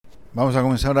Vamos a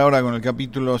comenzar ahora con el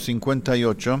capítulo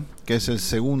 58, que es el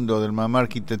segundo del Mamar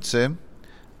Ki Tetzé,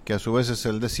 que a su vez es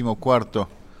el 14º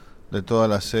de toda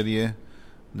la serie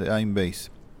de Ain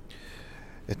Beis.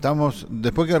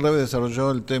 Después que el Rebbe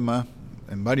desarrolló el tema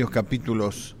en varios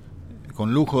capítulos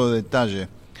con lujo de detalle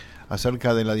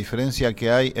acerca de la diferencia que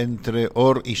hay entre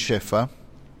Or y Shefa,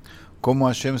 cómo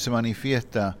Hashem se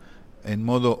manifiesta en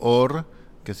modo Or,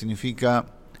 que significa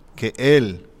que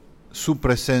Él, su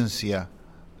presencia,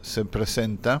 se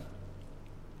presenta.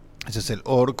 Ese es el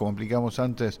Or, como explicamos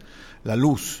antes, la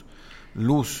luz.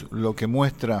 Luz lo que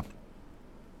muestra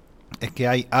es que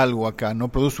hay algo acá, no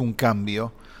produce un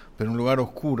cambio, pero en un lugar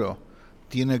oscuro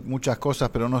tiene muchas cosas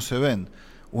pero no se ven.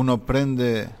 Uno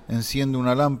enciende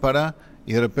una lámpara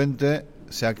y de repente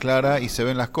se aclara y se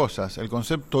ven las cosas. El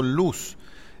concepto luz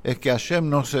es que Hashem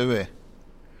no se ve.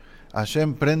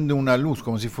 Hashem prende una luz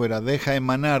como si deja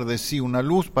emanar de sí una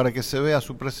luz para que se vea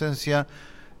su presencia,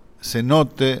 se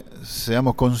note,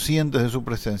 seamos conscientes de su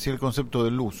presencia, el concepto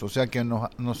de luz, o sea que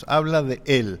nos habla de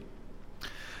Él.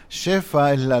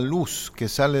 Shefa es la luz que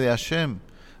sale de Hashem,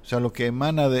 o sea, lo que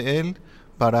emana de Él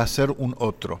para hacer un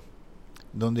otro,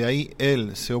 donde ahí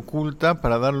Él se oculta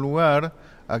para dar lugar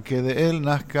a que de Él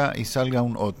nazca y salga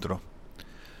un otro.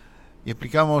 Y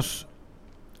explicamos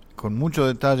con muchos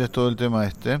detalles todo el tema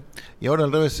y ahora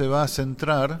el Rebbe se va a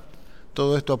centrar,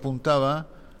 todo esto apuntaba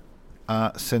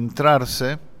a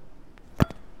centrarse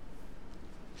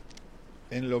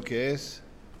en lo que es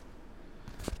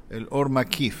el Or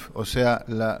Makif, o sea,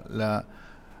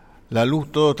 la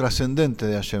luz todo trascendente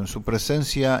de Hashem, su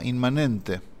presencia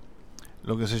inmanente,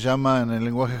 lo que se llama en el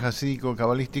lenguaje hasídico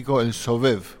cabalístico el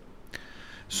Sobev.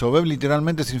 Sobev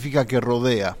literalmente significa que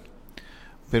rodea,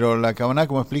 pero la Kavaná,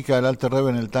 como explica el Alter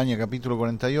Rebbe en el Tanya capítulo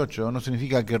 48, no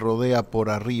significa que rodea por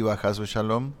arriba, Haz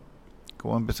Shalom,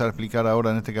 como va a empezar a explicar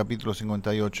ahora en este capítulo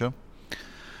 58,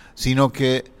 sino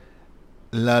que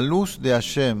la luz de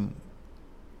Hashem,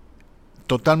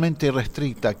 totalmente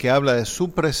irrestricta, que habla de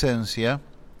su presencia,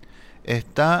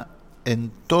 está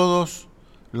en todos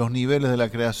los niveles de la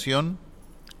creación,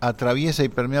 atraviesa y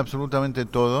permea absolutamente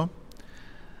todo.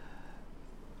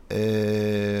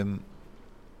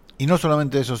 Y no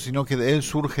solamente eso, sino que de él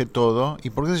surge todo. ¿Y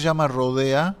por qué se llama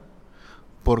rodea?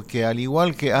 Porque al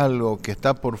igual que algo que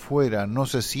está por fuera no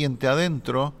se siente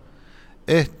adentro,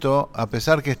 esto, a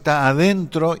pesar que está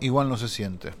adentro, igual no se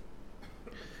siente,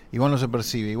 igual no se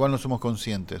percibe, igual no somos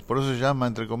conscientes. Por eso se llama,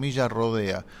 entre comillas,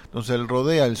 rodea. Entonces el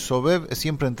rodea, el sobev, es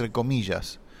siempre entre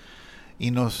comillas. Y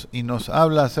nos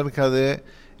habla acerca de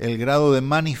el grado de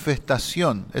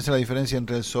manifestación. Esa es la diferencia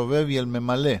entre el sobev y el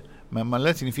memalé.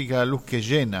 Memalé significa la luz que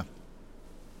llena.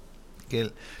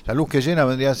 La luz que llena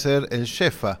vendría a ser el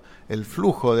shefa, el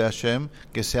flujo de Hashem,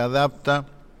 que se adapta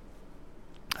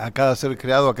a cada ser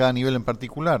creado, a cada nivel en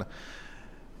particular.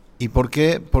 ¿Y por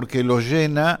qué? Porque lo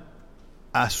llena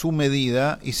a su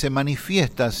medida y se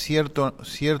manifiesta cierto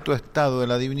estado de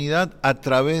la divinidad a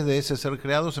través de ese ser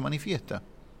creado, se manifiesta.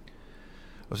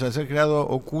 O sea, el ser creado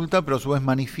oculta, pero a su vez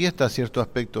manifiesta cierto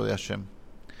aspecto de Hashem.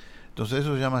 Entonces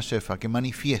eso se llama Shefa, que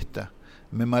manifiesta.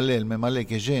 Memalé, el memalé,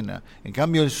 que llena. En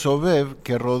cambio el Sobev,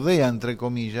 que rodea, entre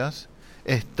comillas,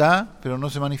 está, pero no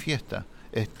se manifiesta.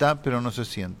 Está, pero no se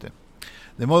siente.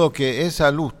 De modo que esa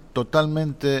luz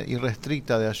totalmente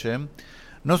irrestricta de Hashem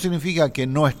no significa que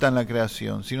no está en la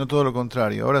creación, sino todo lo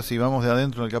contrario. Ahora sí, vamos de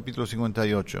adentro en el capítulo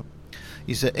 58.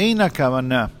 Dice, Eina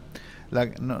Kavaná,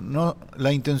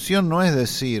 la intención no es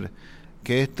decir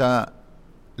que esta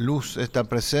luz, esta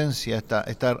presencia,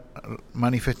 esta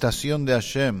manifestación de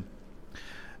Hashem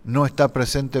no está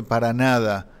presente para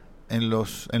nada en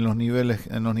los niveles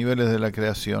de la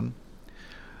creación,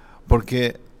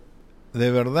 porque de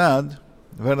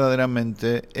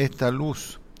verdaderamente esta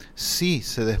luz sí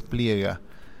se despliega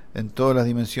en todas las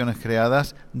dimensiones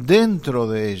creadas, dentro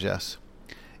de ellas,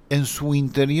 en su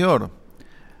interior,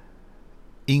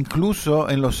 incluso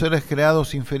en los seres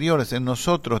creados inferiores, en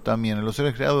nosotros también, en los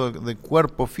seres creados de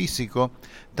cuerpo físico,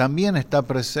 también está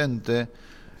presente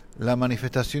la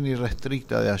manifestación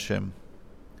irrestricta de Hashem.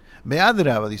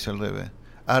 Beadraba, dice el Rebbe,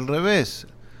 al revés,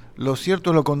 lo cierto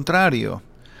es lo contrario,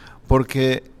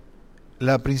 porque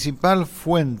la principal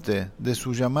fuente de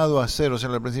su llamado a ser, o sea,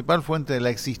 la principal fuente de la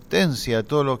existencia de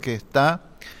todo lo que está,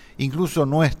 incluso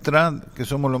nuestra, que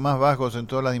somos los más bajos en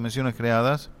todas las dimensiones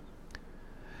creadas,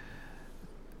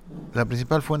 la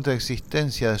principal fuente de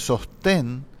existencia, de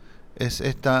sostén, es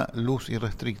esta luz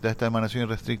irrestricta, esta emanación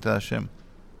irrestricta de Hashem.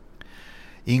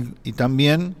 Y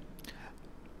también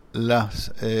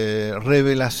las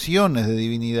revelaciones de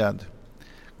divinidad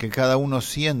que cada uno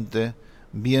siente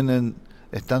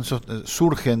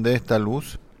surgen de esta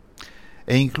luz,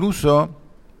 e incluso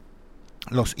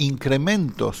los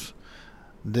incrementos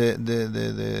de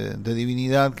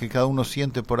divinidad que cada uno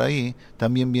siente por ahí,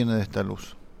 también viene de esta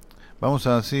luz. Vamos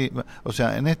a decir, o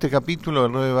sea, en este capítulo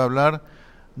el Rebbe va a hablar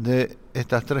de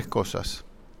estas tres cosas.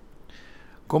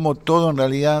 Cómo todo en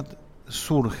realidad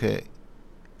surge,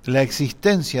 la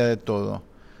existencia de todo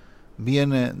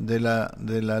viene de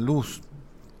la luz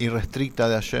irrestricta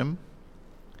de Hashem.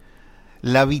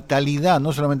 La vitalidad,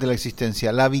 no solamente la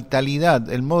existencia, la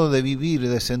vitalidad, el modo de vivir,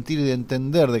 de sentir y de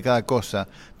entender de cada cosa,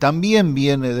 también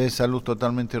viene de esa luz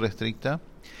totalmente irrestricta.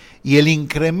 Y el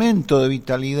incremento de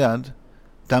vitalidad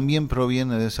también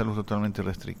proviene de esa luz totalmente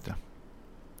irrestricta.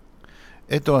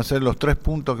 Estos van a ser los tres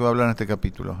puntos que va a hablar en este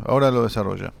capítulo. Ahora lo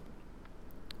desarrolla.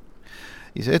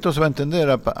 Dice, esto se va a entender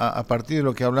a partir de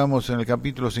lo que hablamos en el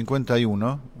capítulo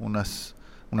 51, unas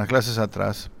clases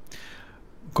atrás,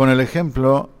 con el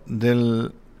ejemplo de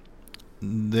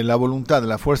la voluntad, de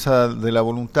la fuerza de la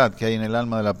voluntad que hay en el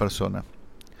alma de la persona.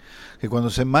 Que cuando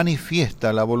se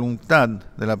manifiesta la voluntad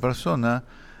de la persona,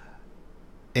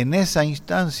 en esa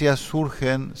instancia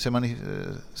surgen,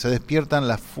 se despiertan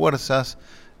las fuerzas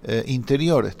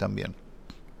interiores también.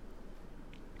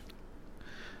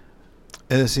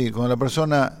 Es decir, cuando la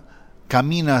persona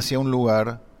camina hacia un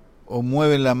lugar o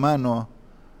mueve la mano,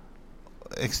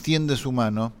 extiende su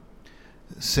mano,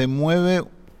 se mueve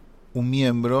un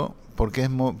miembro porque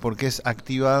es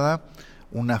activada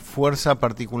una fuerza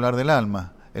particular del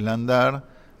alma, el andar,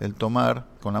 el tomar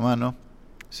con la mano,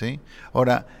 ¿sí?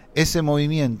 Ahora, ese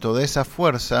movimiento de esa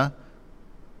fuerza,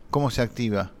 ¿cómo se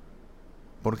activa?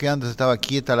 ¿Por qué antes estaba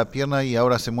quieta la pierna y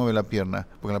ahora se mueve la pierna?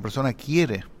 Porque la persona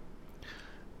quiere,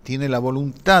 tiene la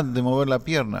voluntad de mover la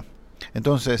pierna.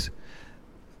 Entonces,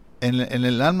 en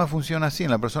el alma funciona así,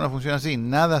 en la persona funciona así,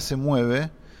 nada se mueve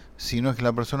si no es que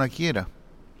la persona quiera.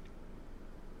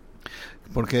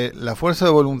 Porque la fuerza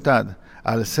de voluntad,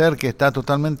 al ser que está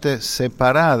totalmente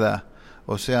separada,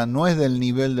 o sea, no es del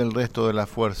nivel del resto de las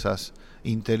fuerzas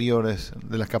interiores,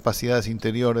 de las capacidades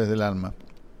interiores del alma.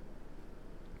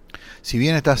 Si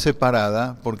bien está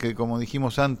separada, porque como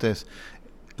dijimos antes,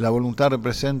 la voluntad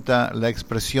representa la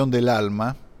expresión del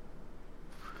alma,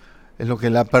 es lo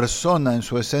que la persona en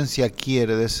su esencia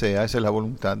quiere, desea, esa es la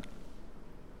voluntad.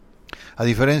 A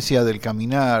diferencia del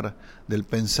caminar, del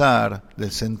pensar,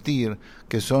 del sentir,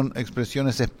 que son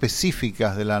expresiones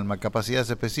específicas del alma,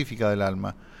 capacidades específicas del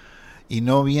alma, y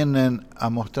no vienen a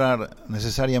mostrar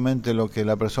necesariamente lo que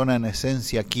la persona en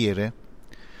esencia quiere.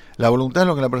 La voluntad es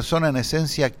lo que la persona en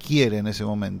esencia quiere en ese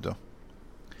momento.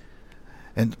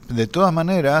 De todas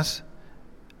maneras,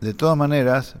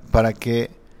 para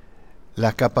que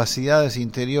las capacidades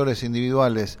interiores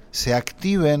individuales se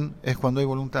activen es cuando hay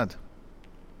voluntad.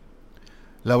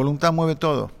 La voluntad mueve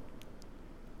todo.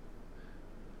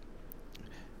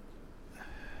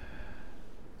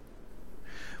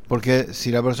 Porque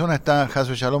si la persona está,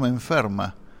 Hasu Shalom,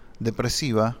 enferma,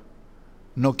 depresiva,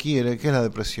 no quiere, ¿qué es la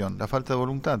depresión? La falta de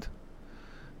voluntad.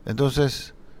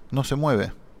 Entonces, no se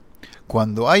mueve.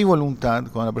 Cuando hay voluntad,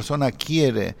 cuando la persona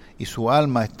quiere y su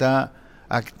alma está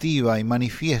activa y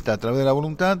manifiesta a través de la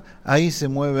voluntad, ahí se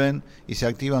mueven y se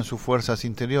activan sus fuerzas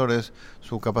interiores,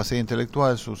 su capacidad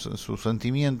intelectual, sus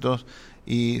sentimientos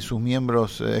y sus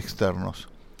miembros externos.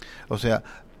 O sea,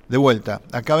 de vuelta,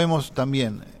 acá vemos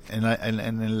también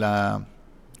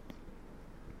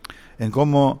en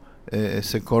cómo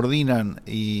se coordinan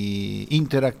y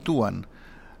interactúan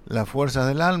las fuerzas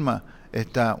del alma.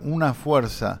 Está una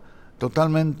fuerza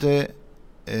totalmente,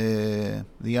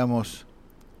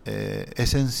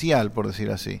 esencial, por decir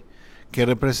así, que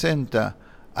representa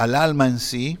al alma en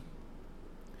sí,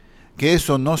 que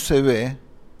eso no se ve,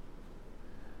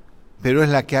 pero es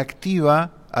la que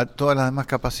activa a todas las demás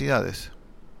capacidades.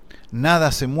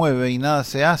 Nada se mueve y nada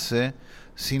se hace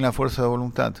sin la fuerza de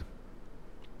voluntad.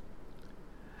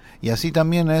 Y así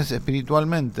también es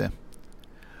espiritualmente.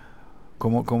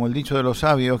 Como el dicho de los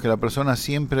sabios, que la persona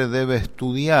siempre debe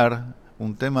estudiar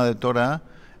un tema de Torah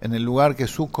en el lugar que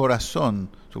su corazón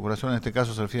en este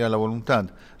caso se refiere a la voluntad,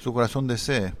 su corazón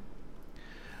desee.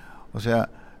 O sea,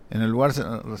 en el lugar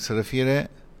se refiere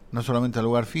no solamente al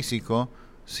lugar físico,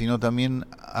 sino también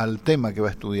al tema que va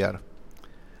a estudiar.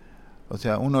 O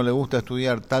sea, uno le gusta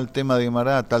estudiar tal tema de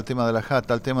Gemara, tal tema de Halajá,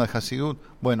 tal tema de Hasidut.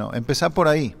 Bueno, empezá por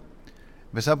ahí.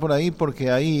 Empezá por ahí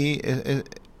porque ahí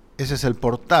ese es el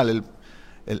portal,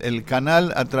 el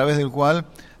canal a través del cual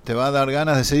te va a dar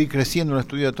ganas de seguir creciendo en el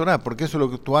estudio de Torah, porque eso es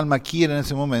lo que tu alma quiere en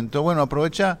ese momento. Bueno,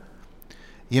 aprovecha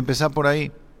y empezá por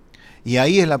ahí. Y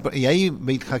ahí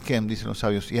Beit Hakem, dicen los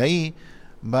sabios, y ahí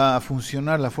va a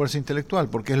funcionar la fuerza intelectual,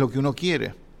 porque es lo que uno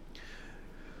quiere.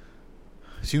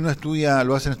 Si uno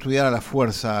lo hacen estudiar a la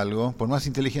fuerza algo, por más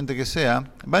inteligente que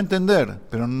sea, va a entender,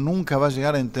 pero nunca va a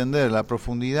llegar a entender la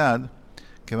profundidad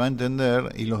que va a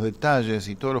entender y los detalles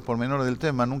y todos los pormenores del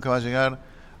tema, nunca va a llegar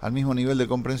al mismo nivel de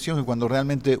comprensión que cuando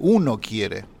realmente uno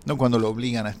quiere, no cuando lo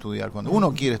obligan a estudiar. Cuando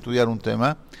uno quiere estudiar un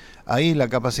tema, ahí la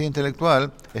capacidad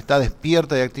intelectual está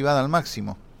despierta y activada al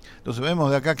máximo. Entonces vemos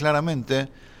de acá claramente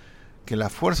que la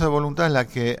fuerza de voluntad es la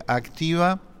que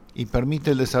activa y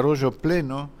permite el desarrollo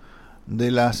pleno de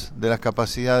las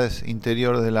capacidades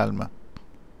interiores del alma.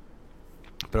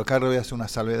 Pero acá voy a hacer una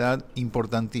salvedad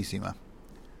importantísima.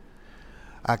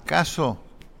 ¿Acaso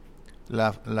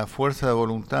la fuerza de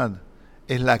voluntad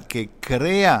es la que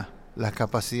crea las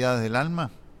capacidades del alma?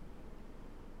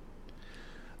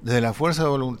 Desde la fuerza de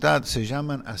voluntad se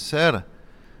llaman a ser,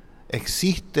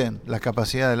 ¿existen las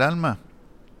capacidades del alma?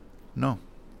 No.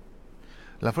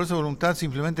 La fuerza de voluntad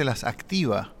simplemente las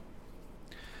activa.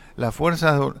 Las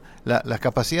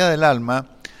capacidades del alma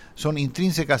son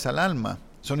intrínsecas al alma,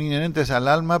 son inherentes al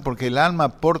alma porque el alma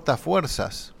porta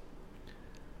fuerzas.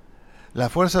 La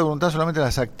fuerza de voluntad solamente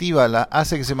las activa, las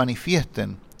hace que se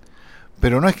manifiesten,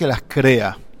 pero no es que las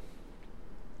crea.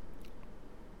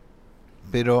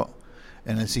 Pero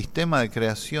en el sistema de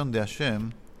creación de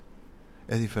Hashem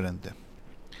es diferente.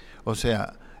 O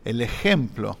sea, el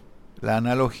ejemplo, la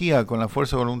analogía con la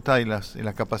fuerza de voluntad y las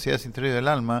capacidades interiores del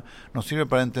alma nos sirve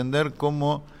para entender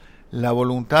cómo la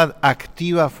voluntad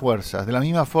activa fuerzas. De la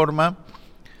misma forma,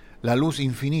 la luz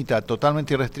infinita,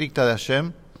 totalmente irrestricta de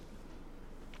Hashem,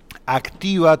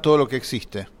 activa todo lo que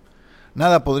existe.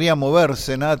 Nada podría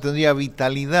moverse, nada tendría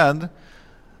vitalidad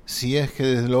si es que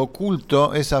desde lo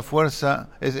oculto esa fuerza,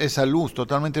 esa luz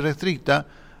totalmente irrestricta,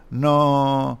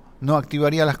 no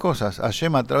activaría las cosas.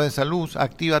 Hashem a través de esa luz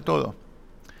activa todo.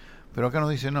 Pero acá nos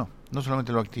dice no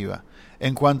solamente lo activa.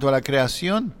 En cuanto a la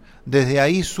creación, desde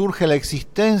ahí surge la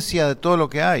existencia de todo lo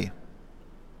que hay.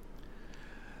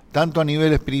 Tanto a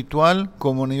nivel espiritual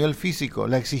como a nivel físico.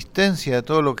 La existencia de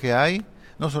todo lo que hay,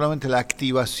 no solamente la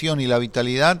activación y la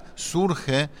vitalidad,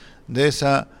 surge de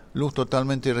esa luz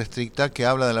totalmente irrestricta que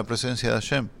habla de la presencia de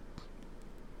Hashem.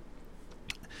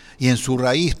 Y en su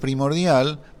raíz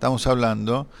primordial, estamos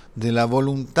hablando de la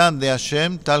voluntad de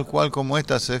Hashem, tal cual como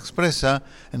ésta se expresa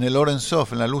en el Or En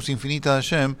Sof, en la luz infinita de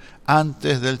Hashem,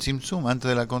 antes del Tzimtzum, antes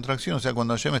de la contracción. O sea,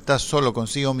 cuando Hashem está solo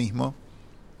consigo mismo,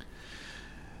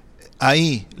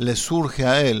 ahí le surge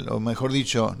a él, o mejor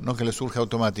dicho, no que le surge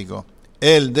automático,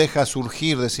 él deja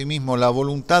surgir de sí mismo la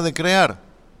voluntad de crear.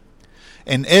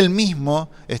 En él mismo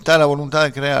está la voluntad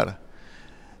de crear.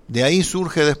 De ahí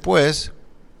surge después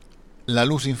la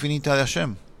luz infinita de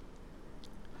Hashem.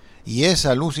 Y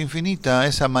esa luz infinita,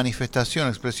 esa manifestación,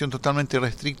 expresión totalmente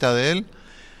irrestricta de él,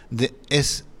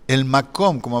 es el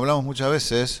makom, como hablamos muchas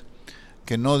veces,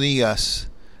 que no digas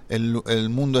el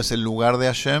mundo es el lugar de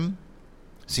Hashem,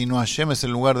 sino Hashem es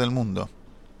el lugar del mundo.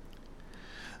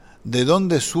 ¿De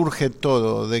dónde surge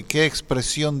todo? ¿De qué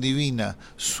expresión divina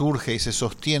surge y se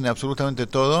sostiene absolutamente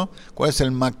todo? ¿Cuál es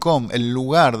el makom, el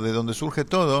lugar de donde surge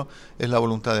todo? Es la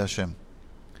voluntad de Hashem.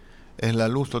 Es la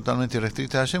luz totalmente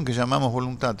irrestricta de Hashem que llamamos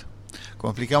voluntad. Como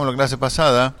explicamos en la clase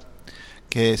pasada,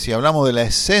 que si hablamos de la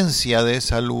esencia de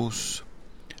esa luz,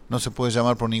 no se puede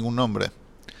llamar por ningún nombre,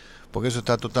 porque eso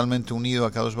está totalmente unido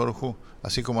a Kadosh Baruj Hu.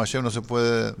 Así como Hashem no se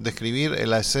puede describir,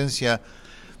 la esencia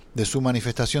de su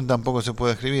manifestación tampoco se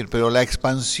puede describir, pero la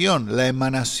expansión, la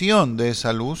emanación de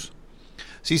esa luz,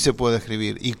 sí se puede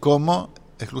describir. ¿Y cómo?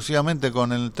 Exclusivamente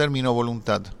con el término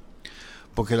voluntad.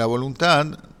 Porque la voluntad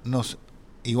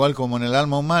igual como en el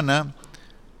alma humana,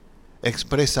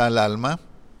 expresa al alma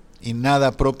y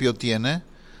nada propio tiene.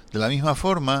 De la misma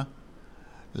forma,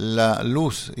 la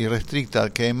luz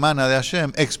irrestricta que emana de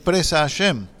Hashem expresa a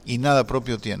Hashem y nada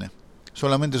propio tiene.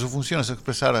 Solamente su función es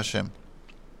expresar a Hashem.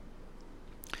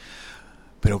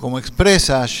 Pero como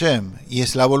expresa a Hashem y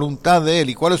es la voluntad de él,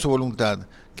 ¿y cuál es su voluntad?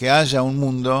 Que haya un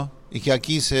mundo y que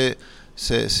aquí se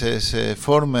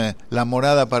forme la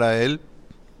morada para él.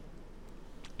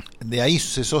 De ahí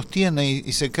se sostiene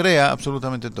y se crea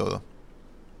absolutamente todo.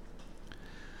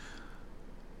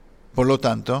 Por lo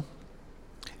tanto,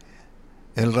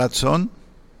 el Ratzon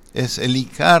es el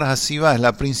Ikar Hasiva, es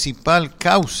la principal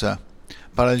causa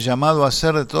para el llamado a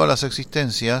ser de todas las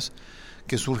existencias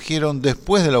que surgieron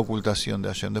después de la ocultación de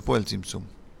Hashem, después del Tzimtzum.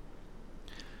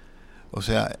 O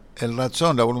sea, el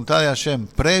Ratzon, la voluntad de Hashem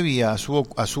previa a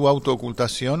su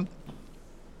autoocultación,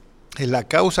 es la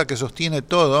causa que sostiene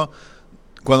todo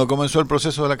cuando comenzó el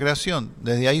proceso de la creación.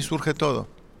 Desde ahí surge todo.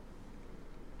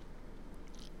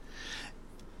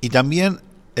 Y también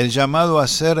el llamado a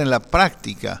hacer en la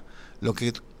práctica lo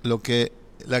que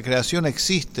la creación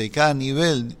existe y cada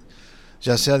nivel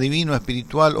ya sea divino,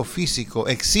 espiritual o físico,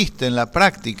 existe en la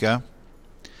práctica,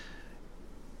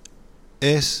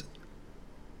 es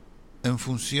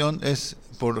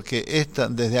porque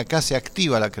desde acá se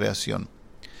activa la creación.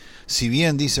 Si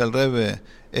bien, dice el Rebbe,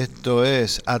 esto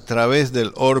es a través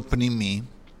del Or Pnimi,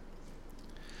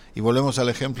 y volvemos al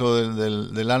ejemplo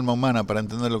del alma humana para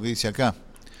entender lo que dice acá.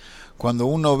 Cuando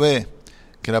uno ve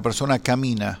que la persona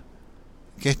camina,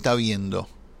 ¿qué está viendo?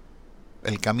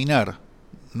 El caminar,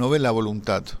 no ve la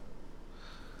voluntad.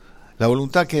 La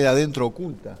voluntad queda adentro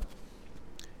oculta.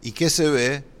 ¿Y qué se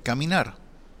ve? Caminar.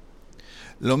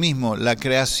 Lo mismo, la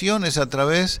creación es a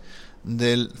través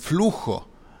del flujo,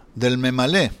 del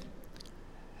memalé,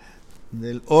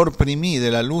 del Or Primi,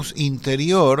 de la luz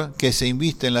interior que se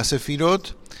inviste en la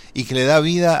Sefirot y que le da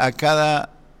vida a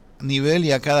cada nivel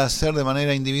y a cada ser de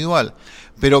manera individual.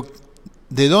 Pero,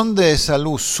 ¿de dónde esa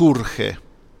luz surge?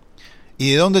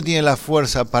 ¿Y de dónde tiene la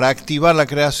fuerza para activar la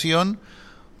creación?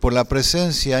 Por la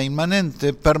presencia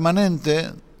inmanente,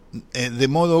 permanente, de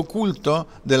modo oculto,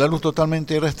 de la luz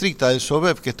totalmente irrestricta, del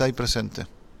Sobev que está ahí presente.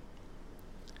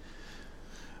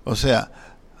 O sea,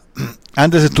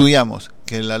 antes estudiamos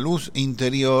que la luz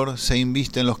interior se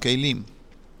inviste en los Keilim.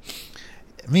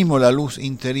 Mismo la luz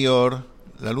interior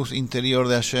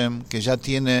de Hashem, que ya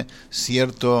tiene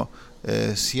cierta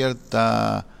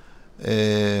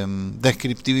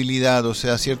descriptibilidad, o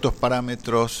sea, ciertos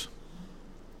parámetros.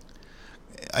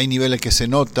 Hay niveles que se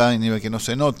notan, hay niveles que no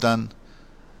se notan,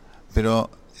 pero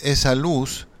esa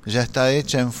luz ya está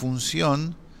hecha en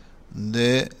función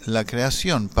de la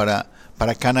creación, para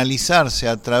canalizarse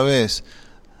a través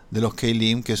de los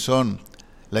Keilim, que son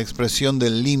la expresión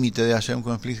del límite de Hashem,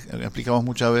 como explicamos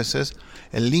muchas veces.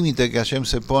 El límite que Hashem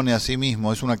se pone a sí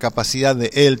mismo es una capacidad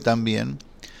de Él también.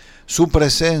 Su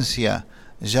presencia,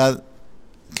 ya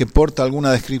que porta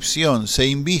alguna descripción, se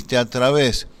inviste a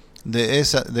través de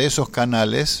esos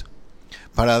canales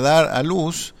para dar a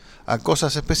luz a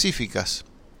cosas específicas.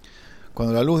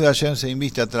 Cuando la luz de Hashem se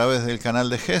inviste a través del canal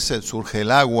de Gesed, surge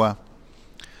el agua,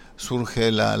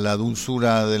 surge la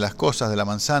dulzura de las cosas, de la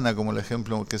manzana, como el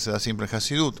ejemplo que se da siempre en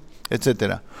Hasidut,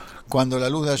 etc. Cuando la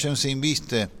luz de Hashem se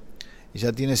inviste y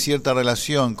ya tiene cierta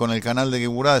relación con el canal de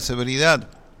Geburá, de severidad,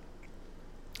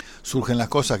 surgen las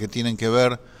cosas que tienen que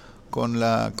ver con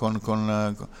las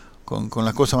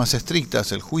cosas más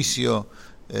estrictas, el juicio,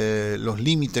 los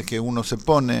límites que uno se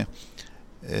pone,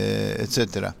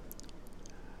 etc.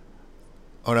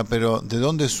 Ahora, pero ¿de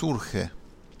dónde surge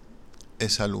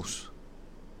esa luz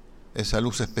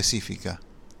específica?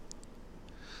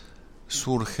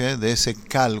 Surge de ese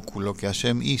cálculo que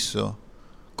Hashem hizo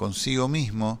consigo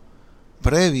mismo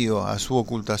previo a su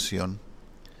ocultación.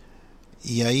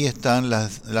 Y ahí están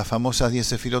las famosas 10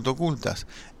 sefirot ocultas.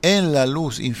 En la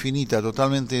luz infinita,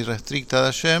 totalmente irrestricta de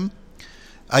Hashem,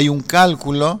 hay un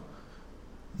cálculo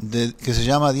que se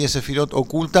llama 10 sefirot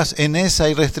ocultas en esa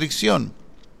irrestricción.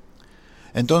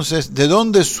 Entonces, ¿de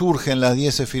dónde surgen las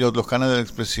 10 sefirot, los canales de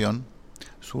expresión?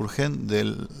 Surgen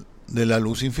de la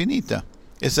luz infinita.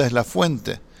 Esa es la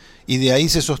fuente. Y de ahí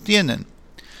se sostienen.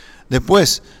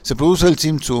 Después se produce el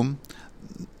Tzimtzum,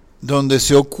 donde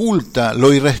se oculta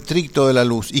lo irrestricto de la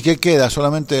luz. ¿Y qué queda?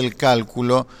 Solamente el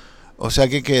cálculo. O sea,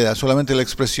 ¿qué queda? Solamente la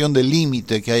expresión del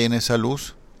límite que hay en esa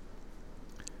luz.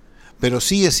 Pero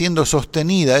sigue siendo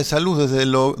sostenida esa luz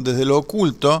desde lo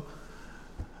oculto,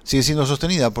 sigue siendo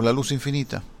sostenida por la luz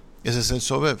infinita. Ese es el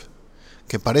Sobev,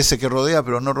 que parece que rodea,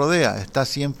 pero no rodea. Está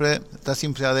siempre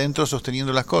adentro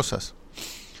sosteniendo las cosas.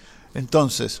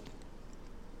 Entonces,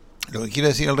 lo que quiere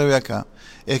decir el Rebbe acá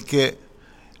es que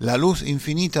la luz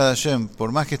infinita de Hashem,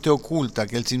 por más que esté oculta,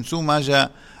 que el Tzimtzum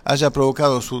haya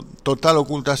provocado su total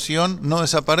ocultación, no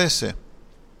desaparece.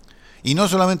 Y no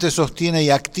solamente sostiene y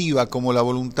activa como la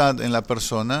voluntad en la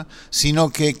persona,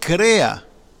 sino que crea,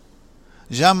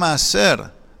 llama a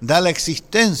ser, da la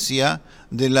existencia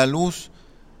de la luz,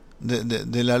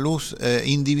 de la luz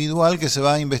individual que se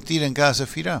va a investir en cada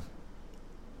sefirá.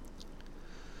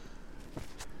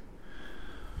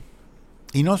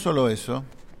 Y no solo eso,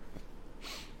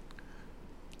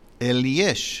 el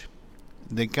yesh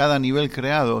de cada nivel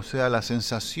creado, o sea, la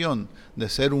sensación de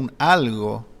ser un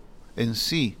algo en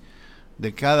sí,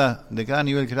 de cada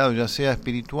nivel creado, ya sea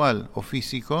espiritual o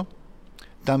físico,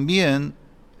 también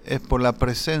es por la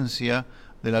presencia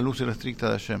de la luz irrestricta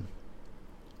de Hashem.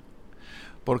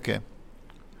 ¿Por qué?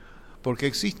 Porque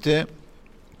existe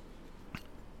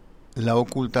la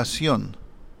ocultación.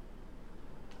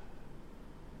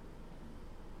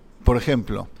 Por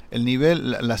ejemplo, el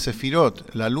nivel, la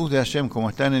Sefirot, la luz de Hashem, como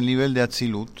está en el nivel de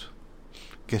Atzilut,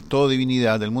 que es todo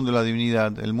divinidad, el mundo de la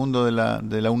divinidad, el mundo de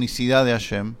la unicidad de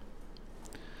Hashem,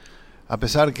 a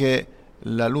pesar que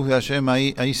la luz de Hashem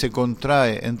ahí se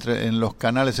contrae en los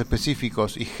canales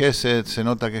específicos, y Gesed se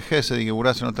nota que es Gesed, y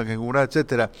Geburah se nota que es Geburah,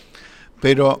 etc.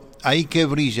 Pero ahí que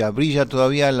brilla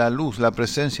todavía la luz, la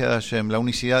presencia de Hashem, la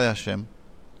unicidad de Hashem.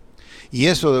 Y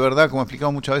eso de verdad, como he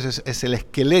explicado muchas veces, es el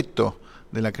esqueleto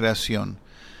de la creación.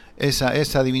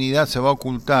 Esa divinidad se va a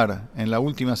ocultar en la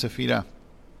última sefirá,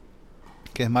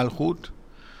 que es Malhut,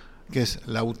 que es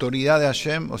la autoridad de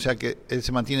Hashem, o sea que él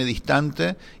se mantiene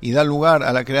distante y da lugar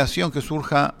a la creación, que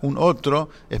surja un otro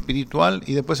espiritual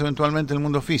y después eventualmente el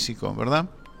mundo físico, ¿verdad?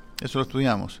 Eso lo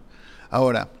estudiamos.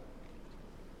 Ahora,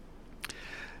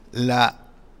 la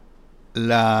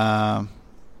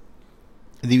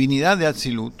divinidad de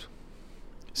Atzilut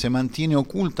se mantiene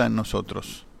oculta en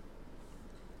nosotros.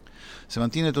 Se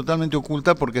mantiene totalmente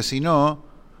oculta porque si no,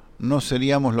 no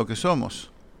seríamos lo que somos.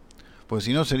 Porque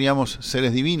si no, seríamos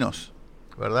seres divinos,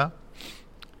 ¿verdad?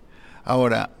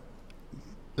 Ahora,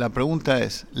 la pregunta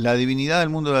es, ¿la divinidad del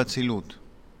mundo de Atzilut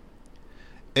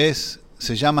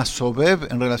se llama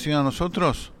Sobeb en relación a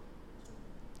nosotros?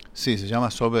 Sí, se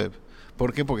llama Sobeb.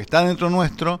 ¿Por qué? Porque está dentro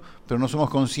nuestro, pero no somos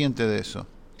conscientes de eso.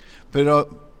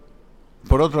 Pero,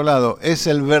 por otro lado, ¿es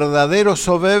el verdadero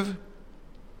Sobeb?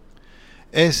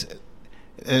 Es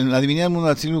en la divinidad del mundo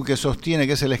de Atzilut que sostiene,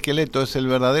 que es el esqueleto, es el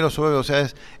verdadero Sobeb, o sea,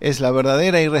 es la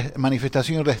verdadera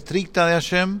manifestación irrestricta de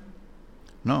Hashem.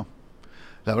 No.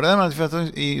 La verdadera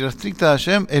manifestación irrestricta de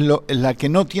Hashem es la que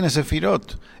no tiene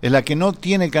sefirot, es la que no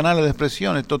tiene canales de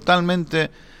expresión, es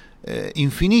totalmente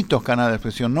infinitos canales de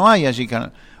expresión, no hay allí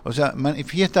canales. O sea,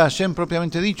 manifiesta Hashem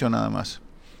propiamente dicho nada más.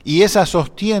 Y esa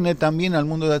sostiene también al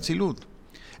mundo de Atzilut.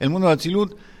 El mundo de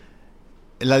Atzilut,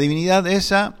 la divinidad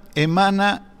esa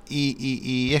emana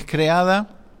y es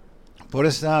creada por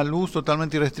esa luz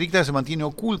totalmente irrestricta que se mantiene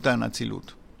oculta en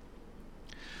Atzilut.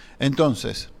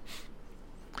 Entonces,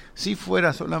 si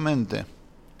fuera solamente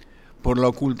por la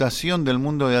ocultación del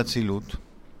mundo de Atzilut,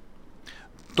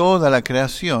 toda la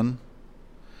creación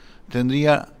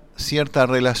tendría cierta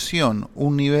relación,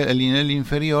 el nivel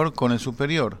inferior con el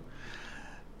superior.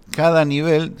 Cada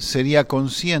nivel sería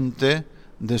consciente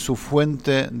de su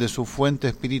fuente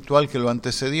espiritual que lo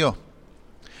antecedió.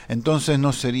 Entonces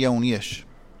no sería un yesh,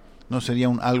 no sería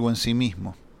un algo en sí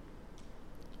mismo.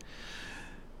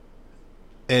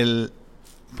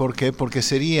 ¿Por qué? Porque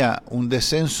sería un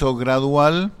descenso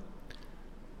gradual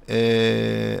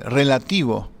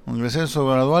relativo, un descenso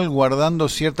gradual guardando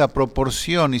cierta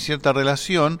proporción y cierta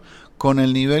relación con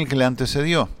el nivel que le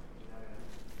antecedió.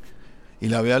 Y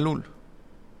la Bealul,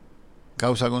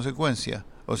 causa-consecuencia.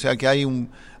 O sea que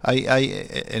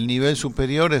el nivel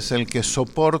superior es el que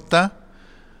soporta,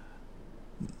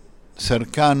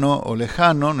 cercano o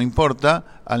lejano, no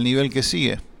importa, al nivel que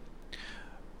sigue.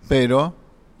 Pero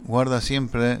guarda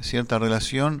siempre cierta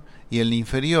relación y el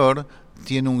inferior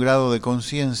tiene un grado de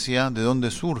conciencia de dónde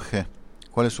surge,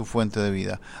 cuál es su fuente de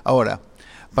vida. Ahora,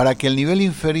 para que el nivel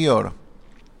inferior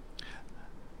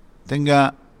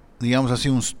tenga, digamos así,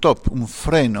 un stop, un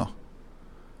freno,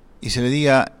 y se le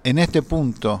diga, en este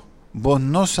punto, vos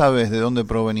no sabes de dónde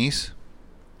provenís,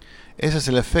 ese es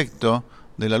el efecto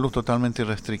de la luz totalmente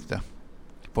irrestricta.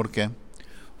 ¿Por qué?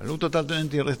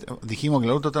 Dijimos que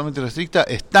la luz totalmente irrestricta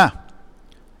está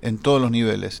en todos los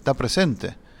niveles, está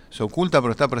presente, se oculta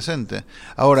pero está presente.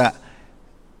 Ahora,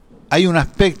 hay un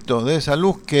aspecto de esa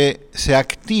luz que se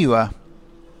activa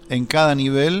en cada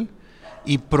nivel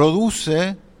y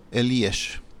produce el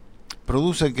yesh,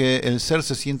 produce que el ser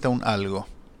se sienta un algo.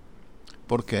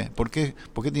 ¿Por qué? ¿Por qué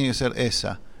tiene que ser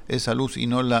esa luz y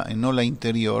no la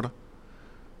interior?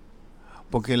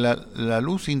 Porque la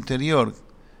luz interior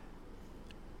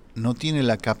no tiene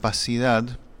la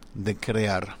capacidad de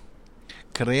crear.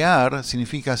 Crear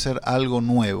significa hacer algo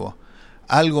nuevo.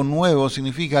 Algo nuevo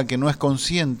significa que no es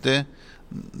consciente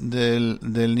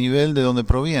del nivel de donde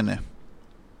proviene,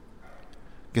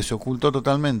 que se ocultó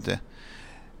totalmente.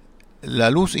 La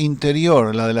luz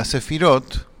interior, la de la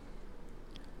Sefirot,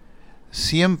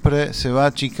 siempre se va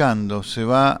achicando, se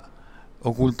va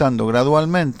ocultando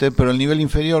gradualmente, pero el nivel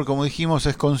inferior, como dijimos,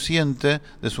 es consciente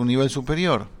de su nivel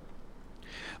superior.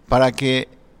 Para que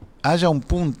haya un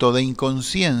punto de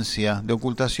inconsciencia, de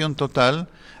ocultación total,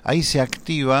 ahí se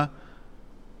activa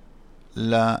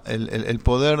el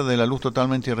poder de la luz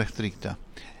totalmente irrestricta.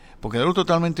 Porque la luz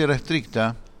totalmente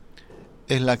irrestricta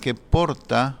es la que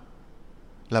porta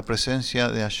la presencia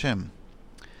de Hashem.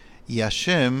 Y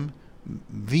Hashem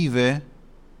vive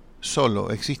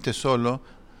solo, existe solo,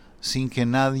 sin que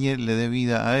nadie le dé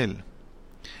vida a él.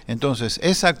 Entonces,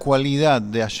 esa cualidad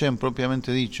de Hashem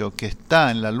propiamente dicho, que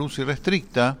está en la luz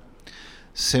irrestricta,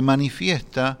 se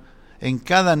manifiesta en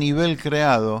cada nivel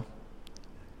creado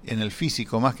en el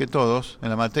físico más que todos, en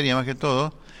la materia más que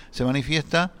todo, se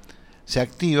manifiesta, se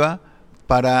activa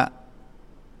para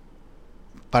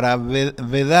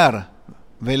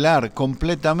velar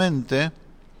completamente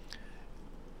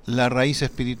la raíz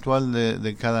espiritual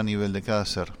de cada nivel, de cada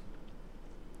ser.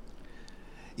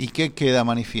 ¿Y qué queda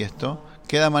manifiesto?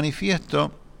 Queda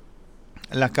manifiesto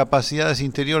las capacidades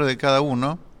interiores de cada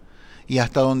uno y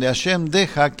hasta donde Hashem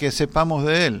deja que sepamos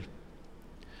de él.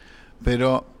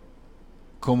 Pero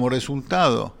como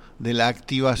resultado de la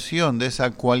activación de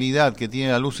esa cualidad que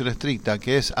tiene la luz irrestricta,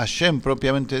 que es Hashem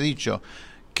propiamente dicho,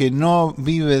 que no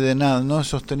vive de nada, no es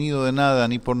sostenido de nada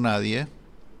ni por nadie,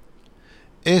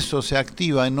 eso se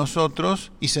activa en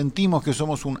nosotros y sentimos que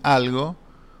somos un algo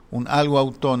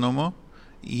autónomo,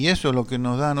 y eso es lo que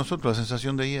nos da a nosotros la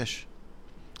sensación de yesh,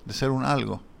 de ser un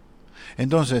algo.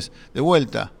 Entonces, de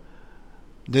vuelta,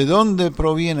 ¿de dónde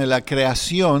proviene la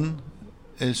creación,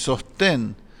 el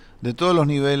sostén de todos los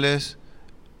niveles?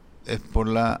 Es por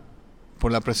la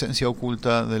presencia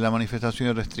oculta de la manifestación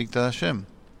irrestricta de Hashem,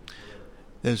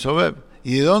 del Sobev.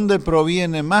 ¿Y de dónde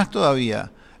proviene más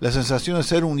todavía la sensación de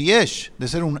ser un yesh, de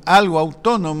ser un algo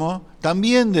autónomo?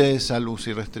 También de esa luz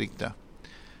irrestricta,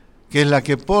 que es la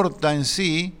que porta en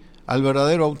sí al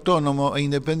verdadero autónomo e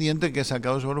independiente que es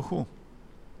Akadosh Baruj Hu.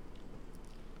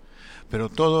 Pero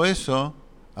todo eso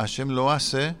Hashem lo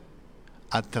hace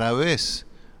a través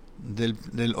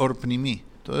del Or Pnimi.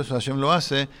 Todo eso Hashem lo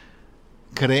hace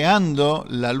creando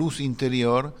la luz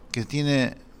interior que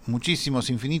tiene muchísimos,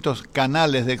 infinitos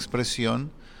canales de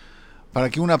expresión para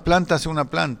que una planta sea una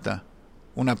planta,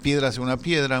 una piedra sea una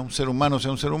piedra, un ser humano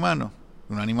sea un ser humano,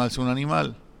 un animal sea un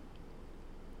animal.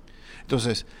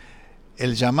 Entonces,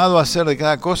 el llamado a ser de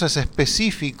cada cosa es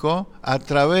específico a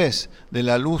través de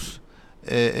la luz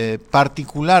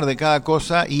particular de cada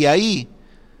cosa, y ahí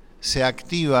se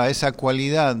activa esa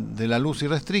cualidad de la luz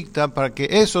irrestricta para que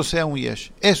eso sea un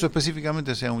yesh, eso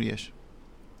específicamente sea un yesh.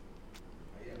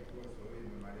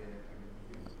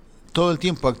 Todo el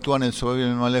tiempo actúan el Sobev y el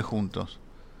Memalé juntos.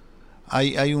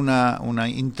 Hay una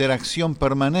interacción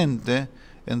permanente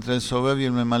entre el Sobev y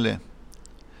el Memalé,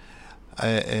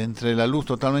 entre la luz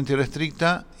totalmente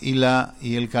irrestricta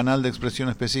y el canal de expresión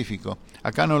específico.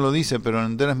 Acá no lo dice, pero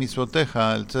en Deres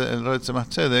Mitzvoteja, el Rebbe Tzemach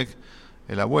Tzedek,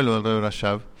 el abuelo del Rebbe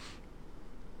Rashab,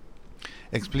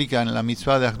 explica en la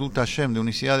mitzvah de Achdut Hashem, de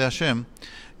unicidad de Hashem,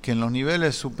 que en los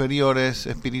niveles superiores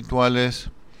espirituales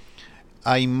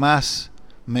hay más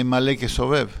Memalé que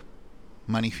Sobev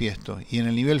manifiesto, y en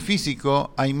el nivel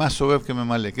físico hay más Sobev que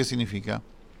Memalé. ¿Qué significa?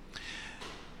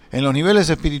 En los niveles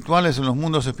espirituales, en los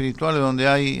mundos espirituales donde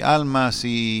hay almas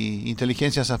y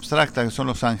inteligencias abstractas que son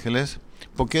los ángeles,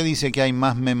 ¿por qué dice que hay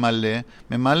más Memalé?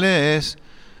 Memalé es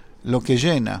lo que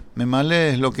llena,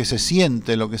 Memalé es lo que se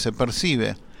siente, lo que se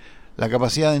percibe, la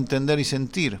capacidad de entender y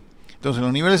sentir. Entonces, en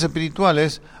los niveles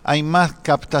espirituales hay más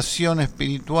captación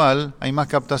espiritual, hay más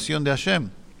captación de Hashem.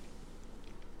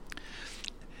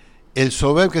 El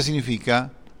Sobev, ¿qué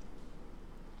significa?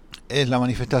 Es la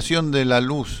manifestación de la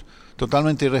luz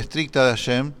totalmente irrestricta de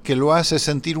Hashem, que lo hace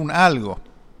sentir un algo.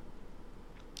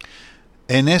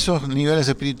 En esos niveles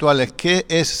espirituales, ¿qué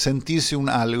es sentirse un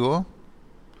algo?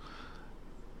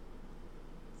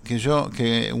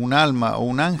 Que un alma o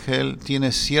un ángel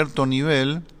tiene cierto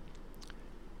nivel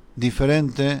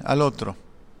diferente al otro.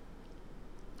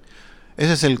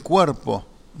 Ese es el cuerpo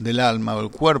del alma o el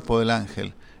cuerpo del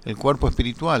ángel, el cuerpo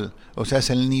espiritual. O sea, es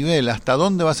el nivel hasta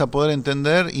dónde vas a poder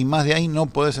entender, y más de ahí no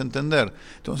puedes entender.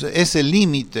 Entonces, ese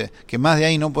límite que más de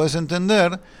ahí no puedes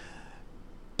entender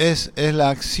es la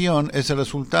acción, es el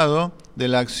resultado de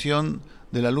la acción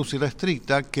de la luz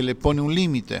irrestricta, que le pone un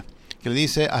límite, que le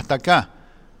dice hasta acá.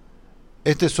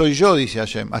 Este soy yo, dice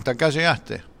Hashem, hasta acá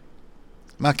llegaste.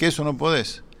 Más que eso no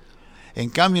podés.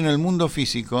 En cambio, en el mundo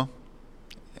físico,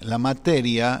 la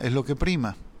materia es lo que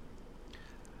prima.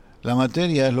 La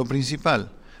materia es lo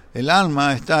principal. El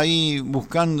alma está ahí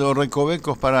buscando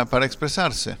recovecos para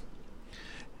expresarse.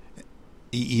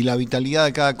 Y la vitalidad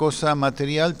de cada cosa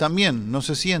material también no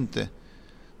se siente.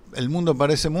 El mundo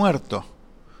parece muerto,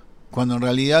 cuando en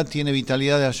realidad tiene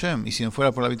vitalidad de Hashem. Y si no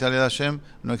fuera por la vitalidad de Hashem,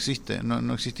 no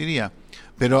existiría.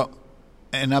 Pero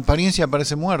en apariencia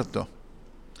parece muerto.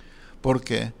 ¿Por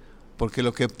qué? Porque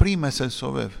lo que prima es el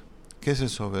Sobev. ¿Qué es el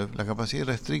Sobev? La capacidad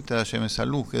irrestricta de Hashem, esa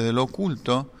luz que de lo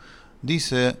oculto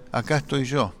dice, acá estoy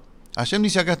yo. Hashem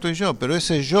dice, acá estoy yo, pero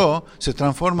ese yo se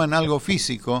transforma en algo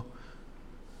físico,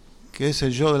 que es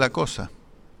el yo de la cosa.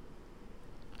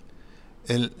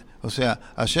 O sea,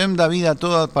 Hashem da vida a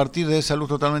todo a partir de esa luz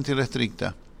totalmente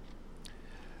irrestricta.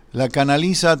 La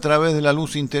canaliza a través de la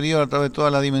luz interior, a través de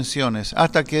todas las dimensiones,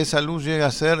 hasta que esa luz llega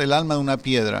a ser el alma de una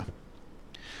piedra.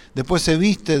 después se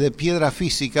viste de piedra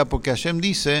física, porque Hashem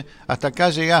dice, hasta acá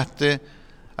llegaste,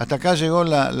 hasta acá llegó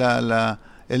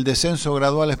el descenso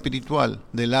gradual espiritual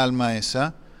del alma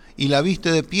esa, y la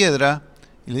viste de piedra,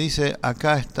 y le dice,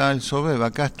 acá está el Sobeb,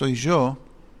 acá estoy yo,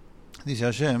 dice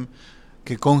Hashem,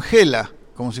 que congela,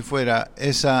 como si fuera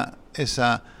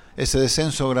ese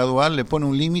descenso gradual, le pone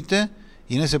un límite,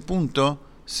 y en ese punto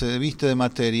se viste de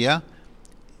materia,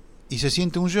 y se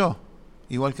siente un yo,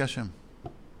 igual que Hashem.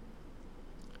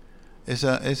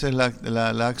 Esa es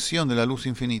la acción de la luz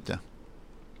infinita,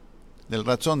 del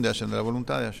razón de Hashem, de la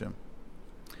voluntad de Hashem.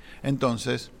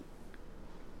 Entonces,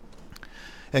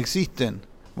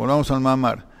 volvamos al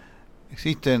Mamar,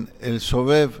 existen el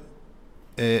Sobeb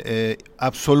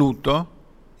absoluto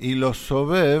y los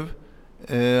Sobeb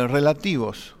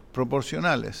relativos,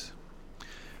 proporcionales.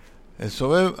 El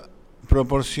Sobeb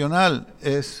proporcional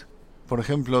es, por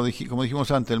ejemplo, como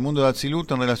dijimos antes, el mundo de Atzilut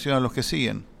en relación a los que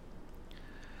siguen.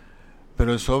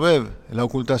 Pero el Sobeb, la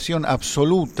ocultación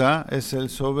absoluta, es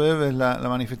la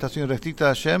manifestación irrestricta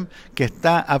de Hashem, que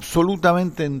está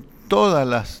absolutamente en todas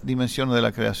las dimensiones de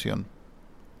la creación.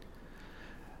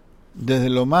 Desde de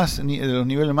los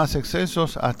niveles más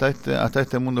excelsos hasta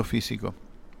este mundo físico.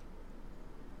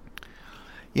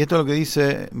 Y esto es lo que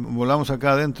dice, volvamos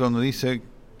acá adentro, donde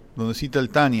cita el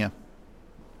Tania,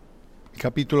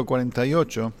 capítulo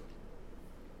 48,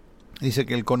 dice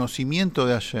que el conocimiento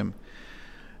de Hashem,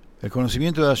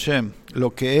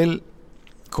 lo que él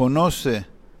conoce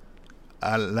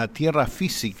a la tierra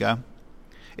física,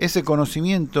 ese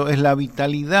conocimiento es la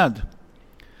vitalidad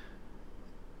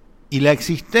y la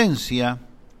existencia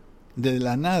de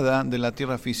la nada de la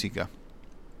tierra física.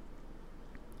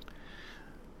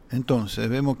 Entonces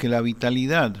vemos que la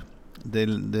vitalidad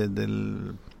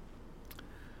del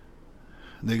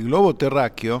globo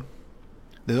terráqueo,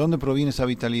 ¿de dónde proviene esa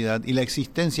vitalidad? Y la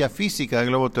existencia física del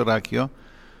globo terráqueo,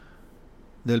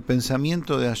 del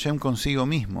pensamiento de Hashem consigo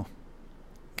mismo,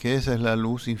 que esa es la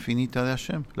luz infinita de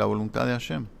Hashem, la voluntad de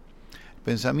Hashem.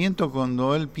 Pensamiento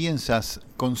cuando él piensa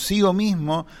consigo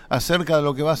mismo acerca de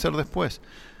lo que va a hacer después.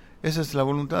 Esa es la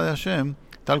voluntad de Hashem,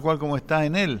 tal cual como está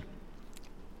en él.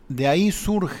 De ahí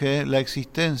surge la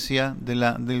existencia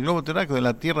del globo terráqueo, de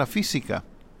la tierra física.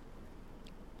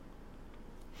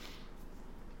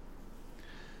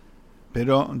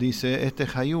 Pero dice, este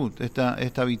hayut,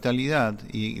 esta vitalidad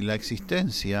y la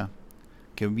existencia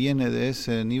que viene de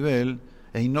ese nivel,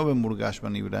 Einoben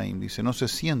Murgashban Ibrahim, dice, no se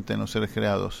siente en los seres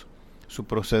creados su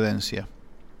procedencia.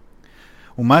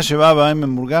 Umash llevaba en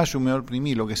Murgash un mejor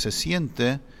primí, lo que se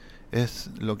siente es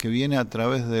lo que viene a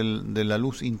través de la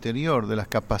luz interior, de las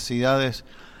capacidades,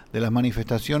 de las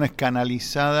manifestaciones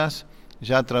canalizadas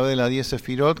ya a través de la 10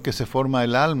 Sefirot que se forma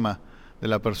el alma de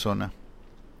la persona.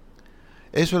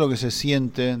 Eso es lo que se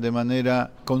siente de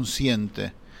manera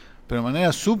consciente, pero de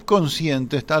manera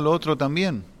subconsciente está lo otro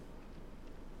también.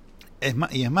 Es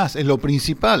más, es lo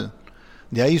principal,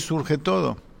 de ahí surge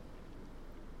todo.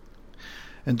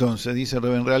 Entonces, dice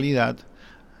Rebe, en realidad,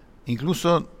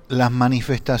 incluso las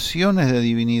manifestaciones de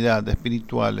divinidad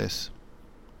espirituales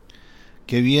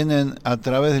que vienen a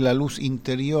través de la luz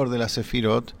interior de la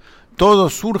Sefirot, todo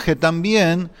surge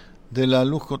también de la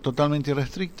luz totalmente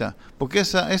irrestricta, porque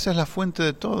esa es la fuente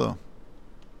de todo.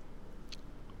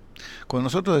 Cuando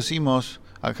nosotros decimos,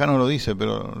 acá no lo dice,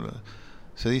 pero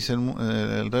se dice,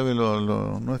 el Rebbe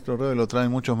nuestro Rebbe lo trae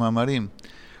en muchos mamarim,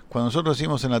 cuando nosotros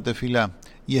decimos en la tefilá,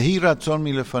 Yehi ratzon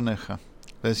mi lefaneja,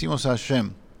 le decimos a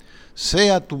Hashem,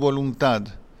 sea tu voluntad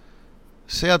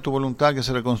que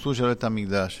se reconstruya el Bet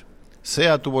Hamikdash,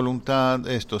 sea tu voluntad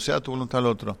esto, sea tu voluntad lo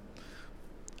otro.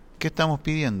 ¿Qué estamos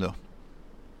pidiendo?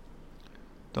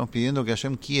 Estamos pidiendo que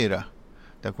Hashem quiera.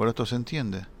 ¿De acuerdo? Esto se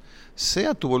entiende.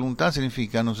 Sea tu voluntad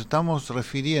significa, nos estamos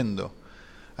refiriendo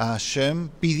a Hashem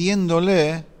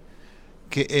pidiéndole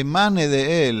que emane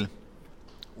de él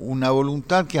una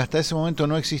voluntad que hasta ese momento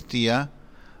no existía,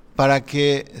 para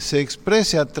que se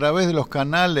exprese a través de los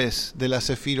canales de la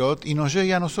Sefirot y nos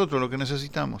llegue a nosotros lo que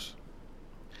necesitamos.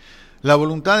 La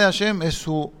voluntad de Hashem es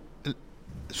su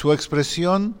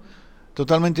expresión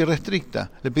totalmente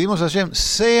irrestricta. Le pedimos a Hashem,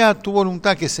 sea tu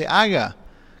voluntad, que se haga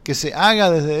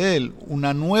desde él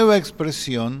una nueva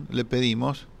expresión, le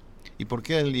pedimos. ¿Y por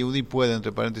qué el Yehudí puede,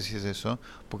 entre paréntesis, eso?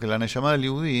 Porque la Neshama del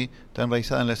Yehudí está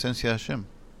enraizada en la esencia de Hashem.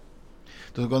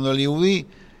 Entonces, cuando el Yehudí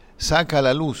saca a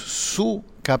la luz su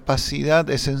capacidad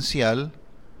esencial,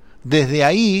 desde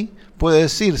ahí puede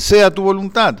decir, sea tu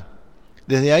voluntad.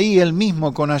 Desde ahí él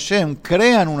mismo con Hashem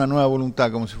crean una nueva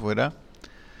voluntad, como si fuera,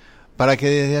 para que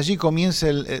desde allí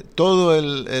comience todo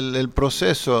el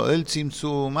proceso del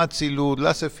Tzimtzum, Atzilut,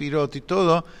 la Sefirot y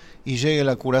todo, y llegue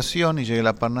la curación, y llegue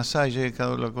la Parnasá, y llegue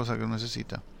cada una cosa que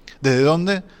necesita. ¿Desde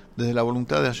dónde? desde la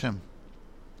voluntad de Hashem.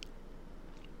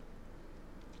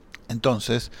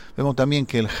 Entonces, vemos también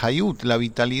que el hayut, la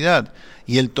vitalidad,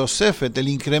 y el tosefet, el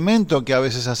incremento que a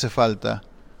veces hace falta,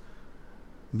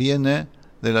 viene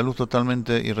de la luz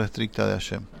totalmente irrestricta de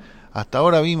Hashem. Hasta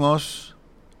ahora vimos,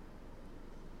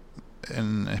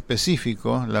 en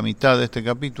específico, la mitad de este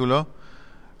capítulo,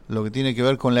 lo que tiene que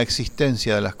ver con la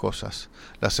existencia de las cosas.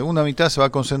 La segunda mitad se va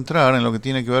a concentrar en lo que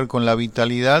tiene que ver con la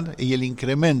vitalidad y el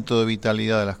incremento de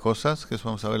vitalidad de las cosas, que eso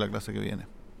vamos a ver la clase que viene.